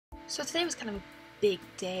So today was kind of a big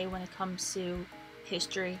day when it comes to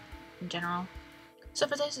history in general. So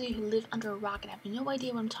for those of you who live under a rock and have no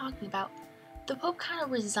idea what I'm talking about, the Pope kind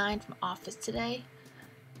of resigned from office today,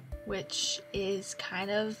 which is kind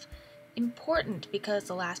of important because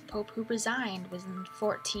the last Pope who resigned was in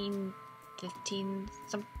 1415,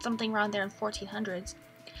 something around there in 1400s.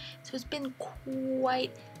 So it's been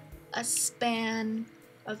quite a span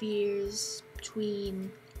of years between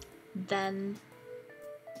then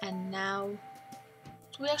and now.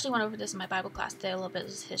 So we actually went over this in my Bible class today, a little bit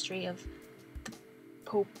of history of the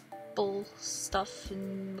Popal stuff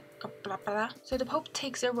and blah, blah, blah. So the Pope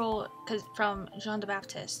takes their role from John the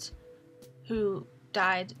Baptist, who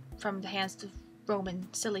died from the hands of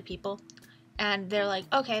Roman silly people, and they're like,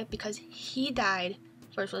 okay, because he died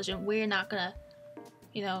for his religion, we're not gonna,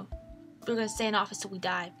 we're gonna stay in office till we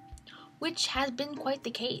die, which has been quite the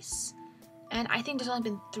case. And I think there's only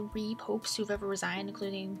been 3 popes who've ever resigned,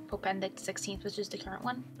 including Pope Benedict XVI, which is the current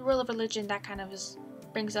one. The role of religion, that kind of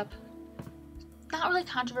brings up, not really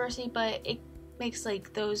controversy, but it makes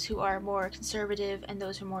like those who are more conservative and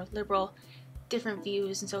those who are more liberal different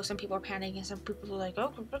views. And so some people are panicking and some people are like, oh,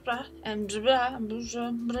 blah, blah, and blah, blah,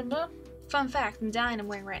 blah, blah. Fun fact, the medallion I'm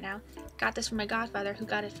wearing right now, got this from my godfather who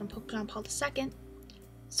got it from Pope John Paul II.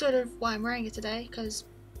 Sort of why I'm wearing it today, because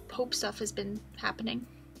Pope stuff has been happening.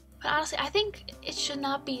 But honestly, I think it should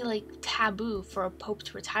not be like taboo for a Pope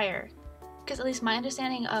to retire. Because at least my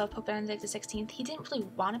understanding of Pope Benedict XVI, he didn't really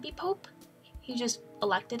want to be Pope. He just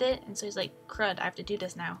elected it, and so he's like, crud, I have to do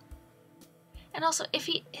this now. And also, if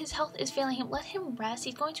his health is failing him, let him rest.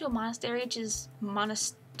 He's going to a monastery, just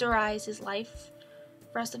monasterize his life,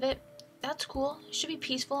 the rest of it. That's cool. It should be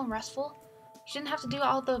peaceful and restful. He shouldn't have to do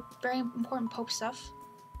all the very important Pope stuff,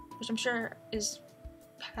 which I'm sure is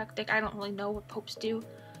hectic. I don't really know what popes do.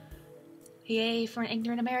 Yay for an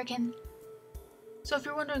ignorant American. So if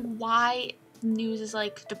you're wondering why news is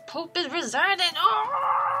like, the Pope is resigning,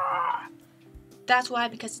 that's why,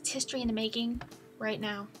 because it's history in the making right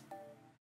now.